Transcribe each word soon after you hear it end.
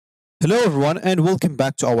Hello everyone and welcome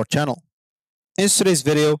back to our channel. In today's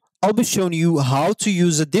video, I'll be showing you how to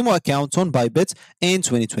use a demo account on Bybit in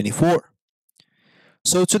 2024.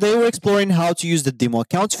 So today we're exploring how to use the demo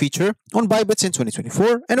account feature on Bybit in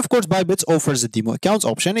 2024, and of course Bybit offers a demo account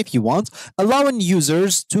option if you want, allowing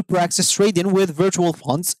users to practice trading with virtual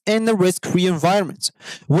funds in a risk-free environment.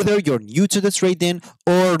 Whether you're new to the trading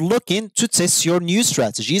or looking to test your new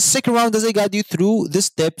strategies, stick around as I guide you through the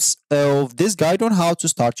steps of this guide on how to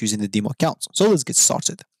start using the demo account. So let's get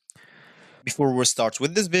started. Before we start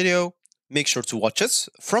with this video, make sure to watch us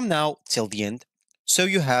from now till the end so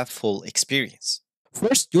you have full experience.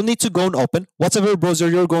 First, you'll need to go and open whatever browser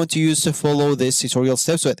you're going to use to follow this tutorial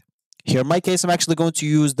steps with. Here in my case, I'm actually going to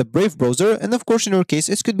use the Brave browser, and of course in your case,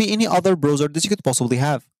 it could be any other browser that you could possibly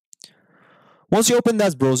have. Once you open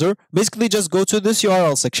that browser, basically just go to this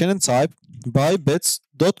URL section and type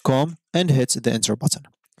bybits.com and hit the enter button.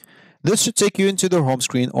 This should take you into their home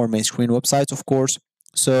screen or main screen website, of course.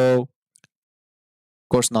 So, of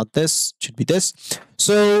course, not this, should be this.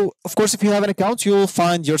 So, of course, if you have an account, you'll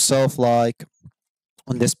find yourself like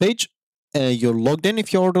on this page. You're logged in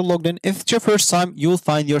if you're already logged in. If it's your first time, you'll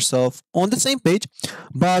find yourself on the same page,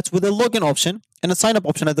 but with a login option and a sign up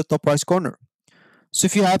option at the top right corner. So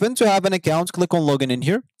if you happen to have an account, click on login in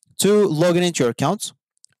here to log in into your account.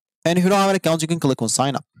 And if you don't have an account, you can click on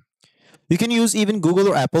sign up. You can use even Google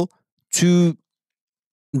or Apple to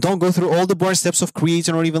don't go through all the boring steps of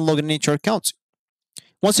creating or even logging into your account.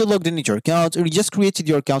 Once you're logged in into your account or you just created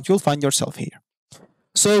your account, you'll find yourself here.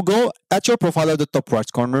 So go at your profile at the top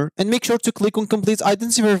right corner and make sure to click on complete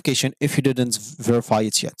identity verification if you didn't verify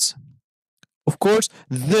it yet. Of course,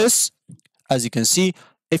 this, as you can see,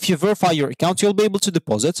 if you verify your account, you'll be able to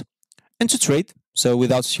deposit and to trade. So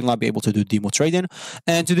without it, you'll not be able to do demo trading,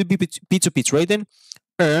 and to do P2P trading,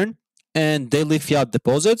 earn, and daily fiat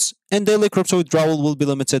deposits, and daily crypto withdrawal will be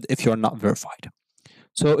limited if you're not verified.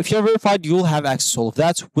 So if you're verified, you'll have access to all of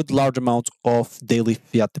that with large amount of daily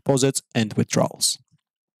fiat deposits and withdrawals.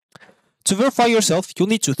 To verify yourself, you'll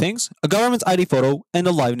need two things: a government ID photo and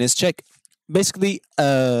a liveness check. Basically,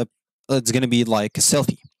 it's going to be like a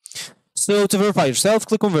selfie. So to verify yourself,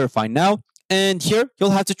 click on verify now. And here,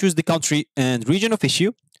 you'll have to choose the country and region of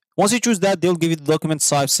issue. Once you choose that, they'll give you the document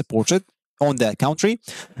type supported on that country.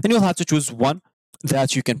 And you'll have to choose one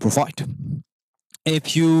that you can provide.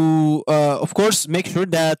 If you, of course, make sure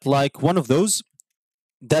that like one of those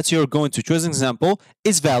that you're going to choose, an example,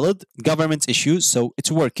 is valid, government issue, so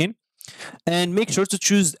it's working. And make sure to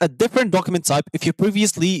choose a different document type if you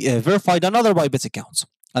previously verified another Bybit account.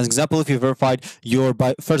 As an example, if you verified your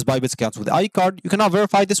first Bybit account with the ID card, you cannot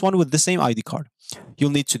verify this one with the same ID card. You'll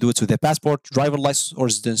need to do it with a passport, driver license, or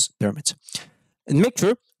residence permit. And make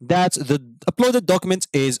sure that the uploaded document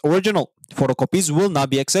is original. Photocopies will not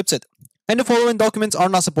be accepted. And the following documents are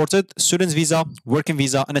not supported: student's visa, working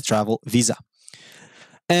visa, and a travel visa.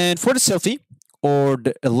 And for the selfie or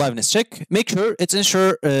the liveness check, make sure it's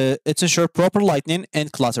ensure proper lighting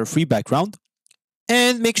and clutter-free background.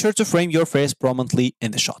 And make sure to frame your face prominently in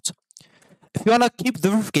the shot. If you want to keep the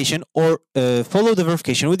verification or follow the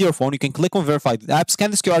verification with your phone, you can click on verify the app, scan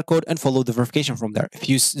this QR code, and follow the verification from there. If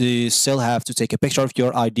you still have to take a picture of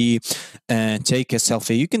your ID and take a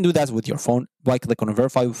selfie, you can do that with your phone by clicking on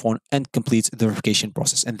verify with phone and complete the verification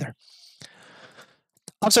process in there.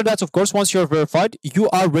 After that, of course, once you're verified, you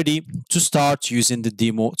are ready to start using the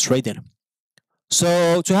demo trading.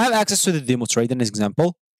 So to have access to the demo trading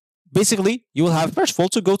example, basically, you will have first of all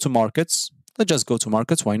to go to markets. Let's just go to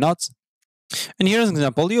markets, why not? And here's an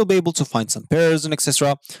example. You'll be able to find some pairs and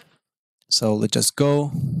etc. So let's just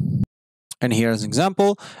go. And here's an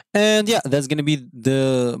example. And yeah, that's going to be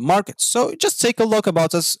the market. So just take a look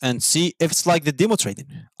about us and see if it's like the demo trading.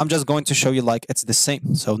 I'm just going to show you like it's the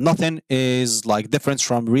same. So nothing is like different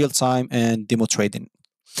from real time and demo trading.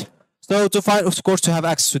 So to find, of course, to have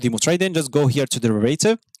access to demo trading, just go here to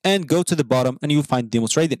derivative and go to the bottom and you'll find demo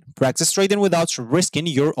trading. Practice trading without risking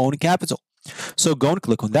your own capital. So go and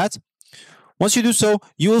click on that. Once you do so,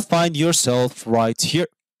 you will find yourself right here.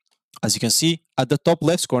 As you can see at the top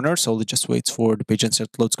left corner, so let's just wait for the page insert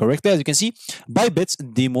loads correctly. As you can see, Bybit's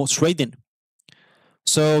demo trading.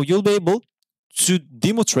 So you'll be able to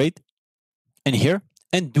demo trade in here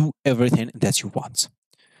and do everything that you want.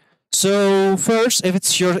 So first,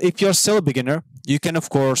 if you're still a beginner, you can of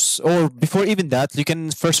course, or before even that, you can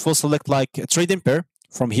first of all select like a trading pair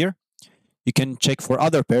from here. You can check for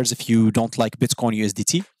other pairs if you don't like Bitcoin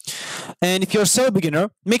USDT. And if you're still a beginner,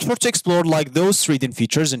 make sure to explore like those trading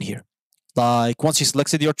features in here. Like once you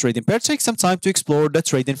selected your trading pair, take some time to explore the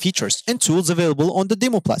trading features and tools available on the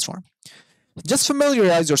demo platform. Just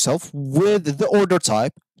familiarize yourself with the order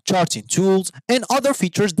type, charting tools, and other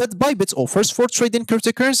features that Bybit offers for trading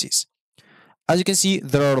cryptocurrencies. As you can see,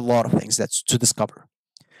 there are a lot of things that's to discover.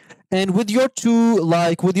 And with your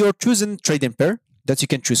chosen trading pair that you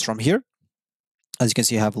can choose from here, as you can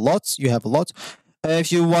see, you have a lot.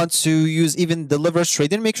 If you want to use even the leverage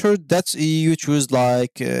trading, make sure that you choose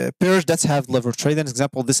pairs that have leverage trading.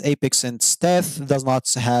 Example, this Apex and Steth does not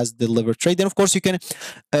has the leverage trading. Of course, you can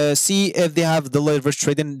see if they have the leverage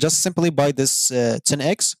trading just simply by this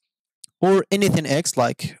 10x or anything x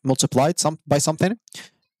like multiplied by something.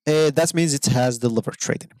 That means it has the leverage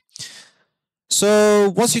trading.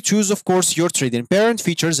 So once you choose, of course, your trading pair and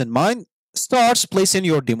features in mind, start placing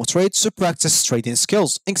your demo trades to practice trading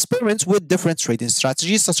skills. Experiment with different trading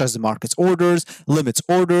strategies such as the market orders, limit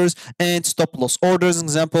orders, and stop loss orders.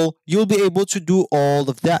 Example, you'll be able to do all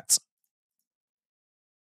of that.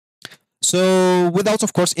 So without,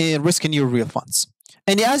 of course, risking your real funds.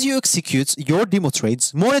 And as you execute your demo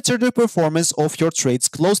trades, monitor the performance of your trades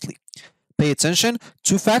closely. Pay attention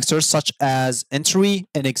to factors such as entry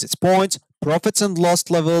and exit points, profits and loss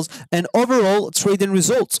levels, and overall trading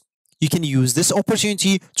results. You can use this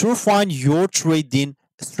opportunity to refine your trading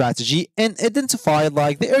strategy and identify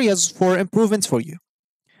the areas for improvement for you.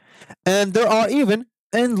 And there are even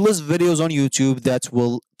endless videos on YouTube that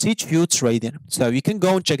will teach you trading. So you can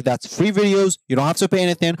go and check that free videos. You don't have to pay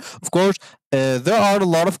anything. Of course, there are a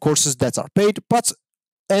lot of courses that are paid, but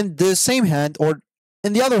in the same hand or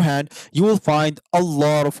in the other hand, you will find a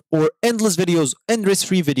lot of endless videos, endless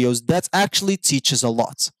free videos that actually teaches a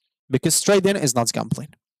lot because trading is not gambling.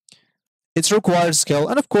 It requires skill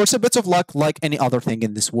and, of course, a bit of luck like any other thing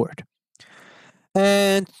in this world.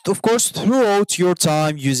 And, of course, throughout your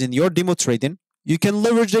time using your demo trading, you can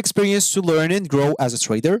leverage the experience to learn and grow as a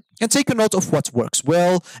trader and take a note of what works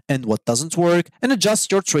well and what doesn't work and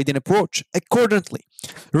adjust your trading approach accordingly.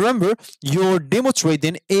 Remember, your demo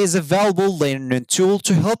trading is a valuable learning tool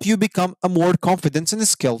to help you become a more confident and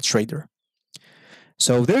skilled trader.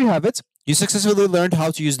 So there you have it. You successfully learned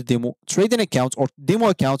how to use the demo trading account or demo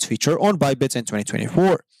account feature on Bybit in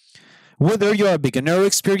 2024. Whether you're a beginner or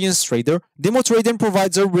experienced trader, demo trading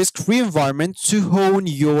provides a risk-free environment to hone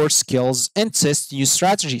your skills and test new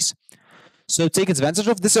strategies. So take advantage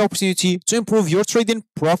of this opportunity to improve your trading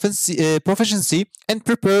proficiency and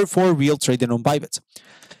prepare for real trading on Bybit.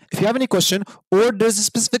 If you have any question or there's a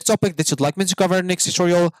specific topic that you'd like me to cover in the next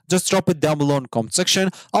tutorial, just drop it down below in the comment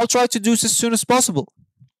section. I'll try to do this as soon as possible.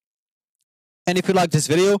 And if you like this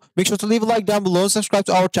video, make sure to leave a like down below and subscribe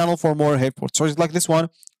to our channel for more helpful stories like this one.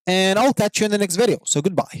 And I'll catch you in the next video. So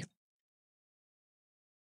goodbye.